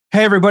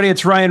Hey, everybody,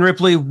 it's Ryan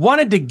Ripley.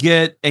 Wanted to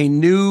get a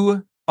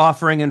new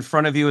offering in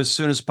front of you as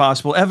soon as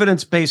possible,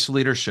 evidence-based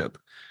leadership.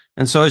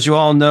 And so, as you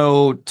all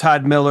know,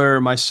 Todd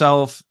Miller,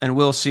 myself, and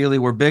Will Seeley,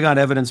 we're big on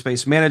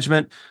evidence-based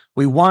management.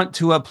 We want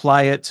to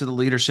apply it to the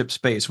leadership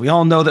space. We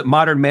all know that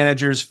modern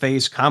managers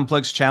face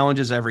complex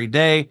challenges every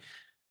day.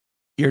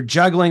 You're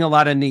juggling a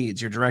lot of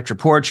needs, your direct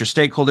reports, your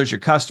stakeholders, your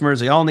customers,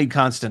 they all need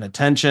constant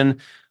attention.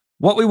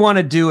 What we want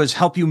to do is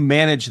help you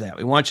manage that.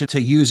 We want you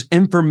to use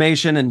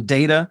information and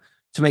data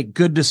to make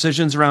good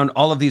decisions around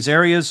all of these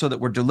areas so that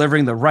we're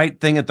delivering the right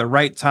thing at the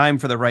right time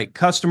for the right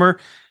customer.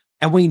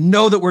 And we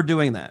know that we're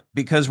doing that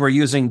because we're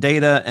using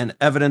data and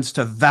evidence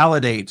to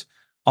validate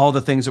all the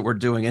things that we're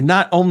doing. And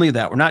not only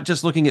that, we're not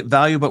just looking at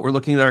value, but we're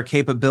looking at our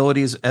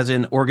capabilities as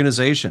an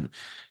organization.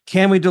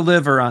 Can we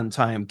deliver on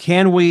time?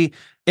 Can we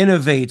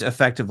innovate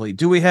effectively?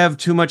 Do we have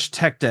too much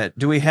tech debt?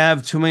 Do we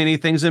have too many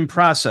things in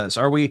process?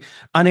 Are we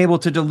unable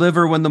to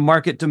deliver when the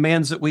market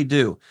demands that we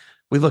do?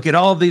 We look at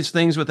all of these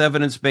things with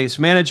evidence-based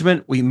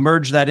management. We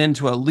merge that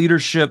into a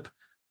leadership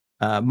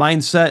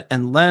mindset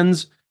and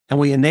lens, and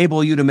we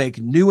enable you to make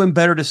new and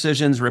better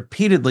decisions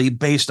repeatedly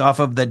based off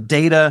of the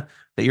data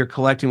that you're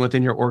collecting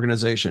within your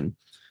organization.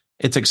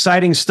 It's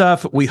exciting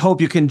stuff. We hope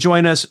you can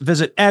join us.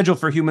 Visit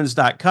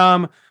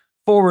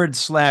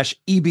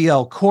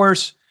agileforhumans.com/EBL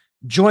course.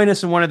 Join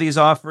us in one of these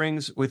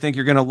offerings. We think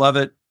you're going to love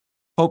it.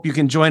 Hope you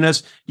can join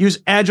us. Use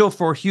Agile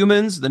for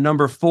Humans, the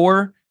number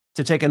 4,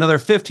 to take another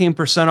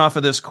 15% off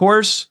of this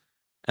course.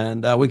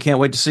 And we can't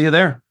wait to see you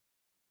there.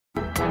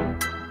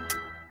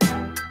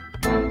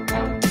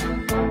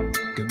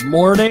 Good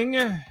morning,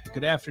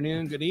 good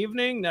afternoon, good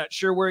evening. Not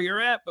sure where you're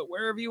at, but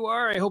wherever you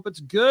are, I hope it's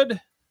good.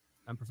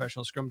 I'm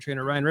professional Scrum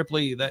trainer Ryan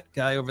Ripley. That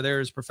guy over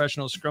there is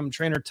professional Scrum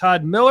trainer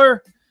Todd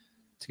Miller.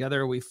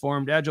 Together we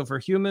formed Agile for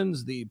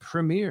Humans, the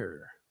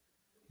premier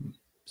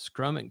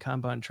Scrum and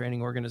Kanban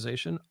training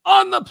organization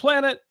on the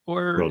planet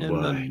or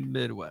worldwide. In the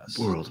Midwest.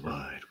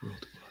 Worldwide.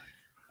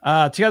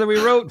 Together we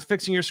wrote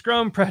Fixing Your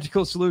Scrum,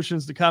 Practical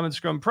Solutions to Common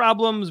Scrum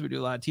Problems. We do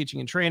a lot of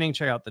teaching and training.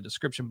 Check out the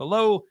description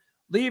below.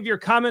 Leave your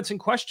comments and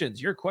questions.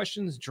 Your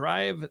questions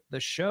drive the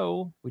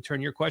show. We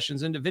turn your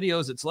questions into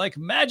videos. It's like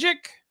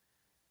magic,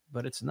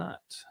 but it's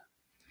not.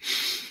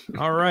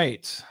 All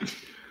right.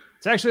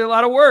 It's actually a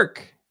lot of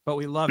work, but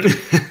we love it.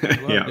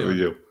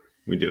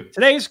 We do.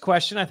 Today's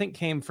question, I think,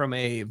 came from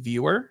a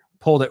viewer.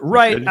 Pulled it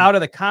right out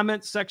of the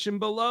comments section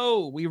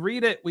below. We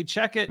read it. We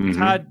check it. Mm-hmm.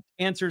 Todd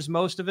answers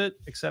most of it,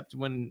 except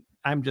when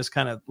I'm just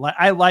kind of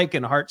I like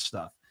and heart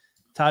stuff.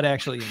 Todd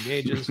actually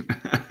engages.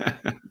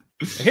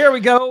 Here we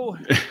go.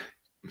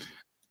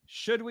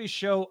 Should we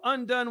show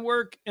undone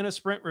work in a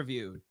sprint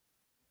review?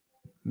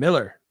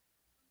 Miller,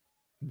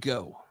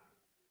 go.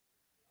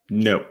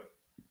 No.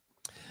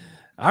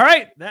 All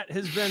right. That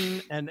has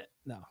been, and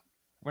no,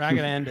 we're not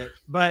going to end it.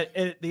 But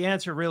the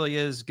answer really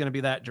is going to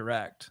be that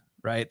direct.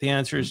 Right? The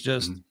answer is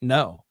just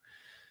no.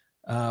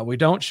 We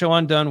don't show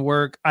undone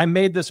work. I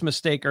made this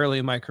mistake early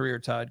in my career,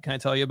 Todd. Can I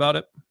tell you about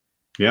it?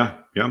 Yeah.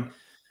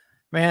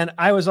 Man,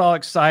 I was all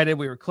excited.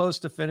 We were close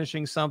to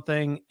finishing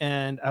something.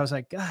 And I was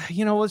like,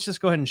 let's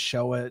just go ahead and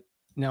show it.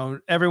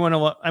 Everyone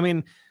will,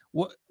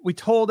 we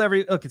told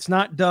look, it's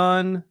not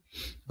done,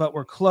 but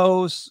we're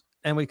close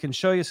and we can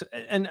show you.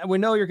 And we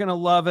know you're going to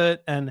love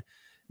it. And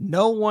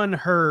no one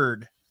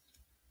heard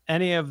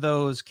any of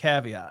those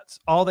caveats.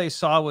 All they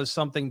saw was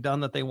something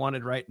done that they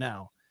wanted right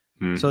now.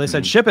 Mm-hmm. So they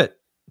said, ship it.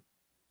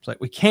 It's like,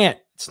 we can't,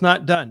 it's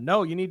not done.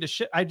 No, you need to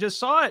ship. I just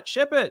saw it,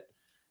 ship it.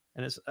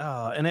 And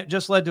and it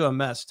just led to a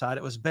mess, Todd.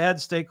 It was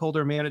bad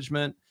stakeholder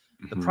management.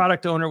 The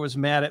product owner was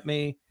mad at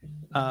me.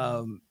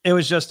 It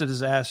was just a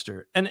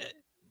disaster. And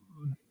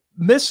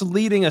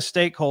misleading a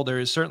stakeholder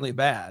is certainly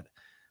bad,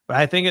 but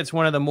I think it's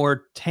one of the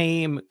more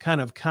tame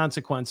kind of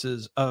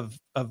consequences of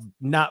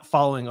not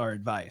following our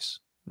advice,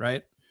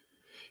 right?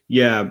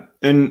 Yeah.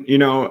 And,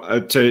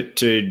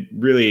 to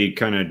really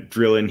kind of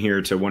drill in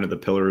here to one of the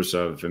pillars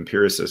of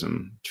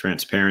empiricism,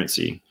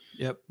 transparency.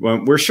 Yep.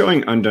 When we're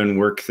showing undone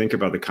work, think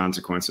about the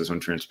consequences on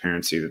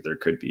transparency that there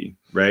could be,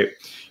 right?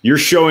 You're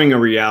showing a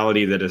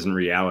reality that isn't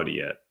reality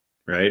yet,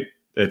 right?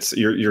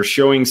 You're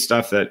showing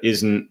stuff that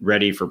isn't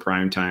ready for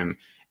prime time.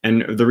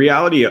 And the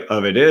reality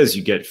of it is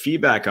you get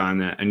feedback on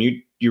that and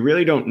you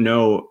really don't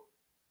know.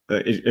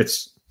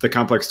 It's the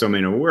complex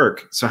domain of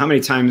work. So how many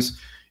times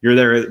you're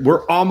there,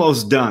 we're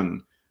almost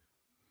done.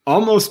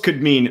 Almost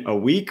could mean a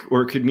week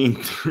or it could mean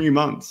 3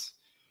 months.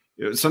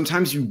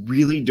 Sometimes you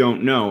really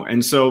don't know.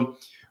 And so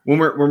when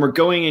we're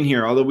going in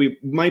here, although we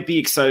might be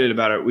excited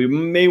about it, we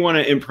may want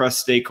to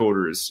impress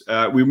stakeholders.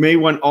 We may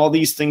want all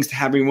these things to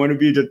happen. We want to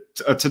be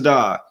a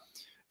ta-da.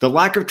 The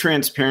lack of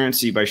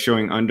transparency by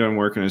showing undone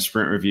work in a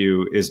sprint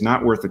review is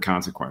not worth the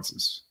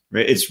consequences,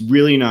 right? It's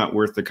really not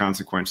worth the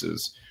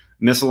consequences.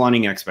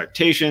 Misaligning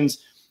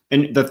expectations.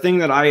 And the thing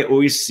that I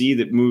always see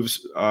that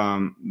moves,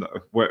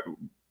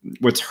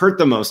 what's hurt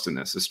the most in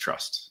this is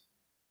trust,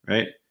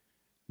 right?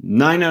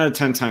 9 out of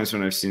 10 times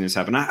when I've seen this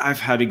happen, I've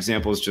had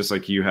examples just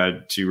like you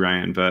had too,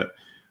 Ryan, but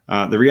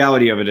the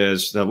reality of it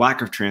is the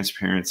lack of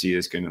transparency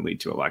is going to lead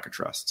to a lack of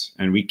trust.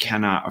 And we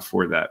cannot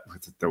afford that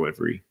with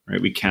delivery,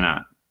 right? We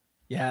cannot.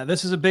 Yeah,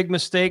 this is a big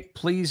mistake.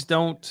 Please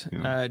don't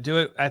do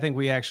it. I think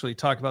we actually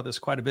talk about this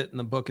quite a bit in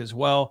the book as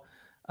well.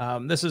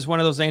 This is one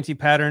of those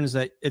anti-patterns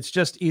that it's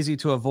just easy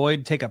to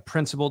avoid. Take a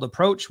principled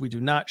approach. We do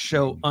not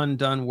show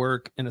undone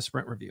work in a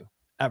sprint review,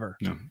 ever.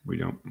 No, we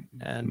don't.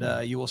 And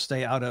you will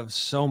stay out of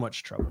so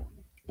much trouble.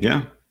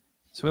 Yeah.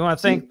 So we want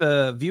to thank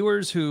the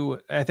viewers who,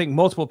 I think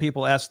multiple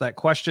people asked that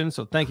question.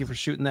 So thank you for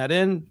shooting that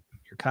in.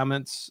 Your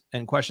comments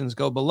and questions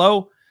go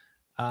below.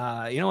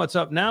 You know what's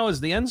up now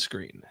is the end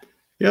screen.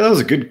 Yeah, that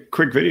was a good,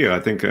 quick video. I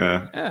think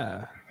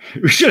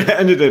we should have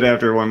ended it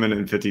after 1 minute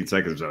and 15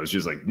 seconds. I was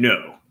just like,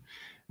 no.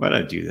 Why'd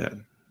I do that?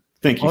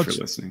 Thank you for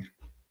listening.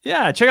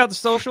 Yeah, check out the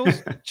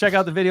socials. Check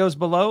out the videos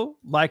below.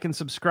 Like and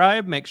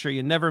subscribe. Make sure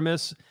you never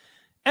miss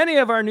any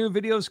of our new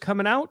videos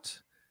coming out.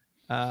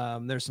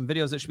 There's some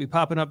videos that should be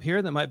popping up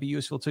here that might be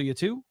useful to you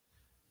too.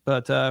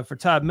 But for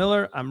Todd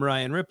Miller, I'm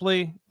Ryan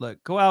Ripley.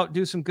 Look, go out,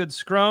 do some good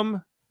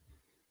Scrum.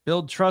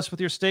 Build trust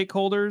with your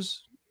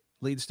stakeholders.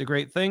 Leads to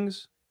great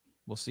things.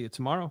 We'll see you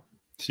tomorrow.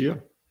 See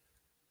you.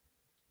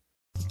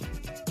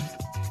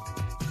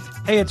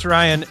 Hey, it's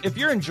Ryan. If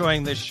you're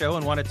enjoying this show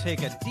and want to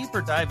take a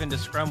deeper dive into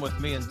Scrum with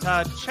me and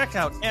Todd, check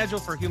out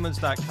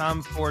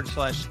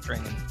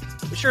agileforhumans.com/training.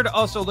 Be sure to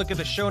also look at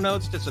the show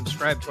notes to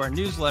subscribe to our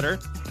newsletter,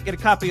 get a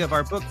copy of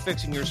our book,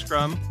 Fixing Your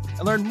Scrum,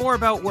 and learn more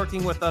about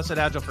working with us at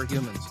Agile for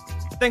Humans.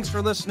 Thanks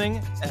for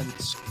listening, and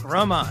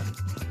Scrum on.